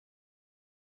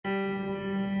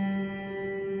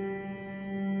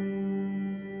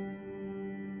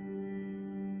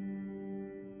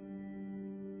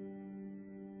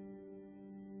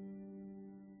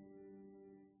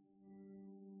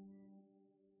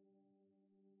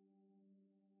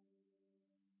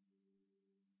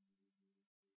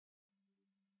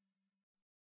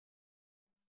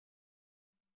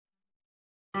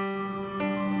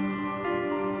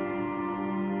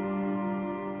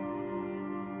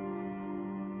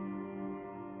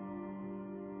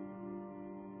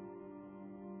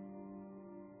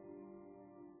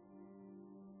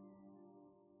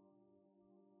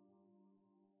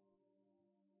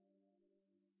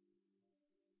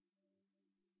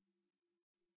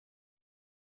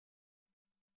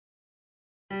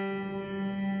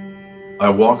I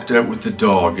walked out with the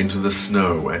dog into the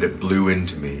snow, and it blew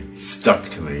into me, stuck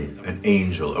to me, an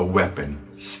angel, a weapon,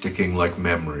 sticking like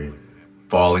memory,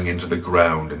 falling into the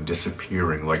ground and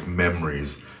disappearing like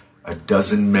memories, a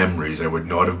dozen memories I would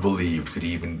not have believed could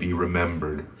even be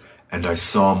remembered, and I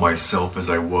saw myself as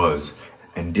I was,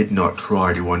 and did not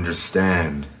try to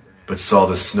understand, but saw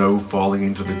the snow falling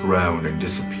into the ground and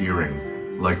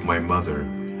disappearing, like my mother,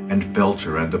 and felt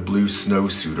her and the blue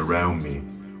snowsuit around me.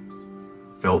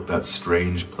 Felt that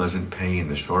strange, pleasant pain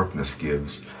the sharpness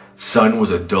gives. Sun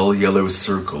was a dull yellow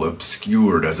circle,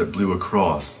 obscured as it blew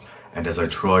across, and as I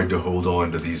tried to hold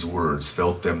on to these words,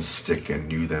 felt them stick and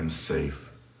knew them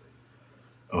safe.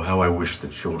 Oh, how I wish the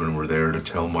children were there to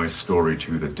tell my story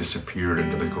to that disappeared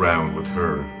into the ground with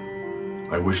her.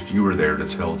 I wished you were there to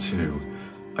tell too.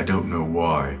 I don't know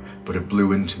why, but it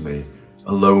blew into me,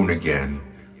 alone again,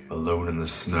 alone in the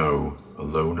snow,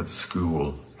 alone at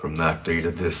school, from that day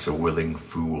to this a willing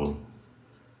fool.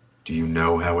 Do you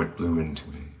know how it blew into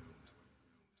me?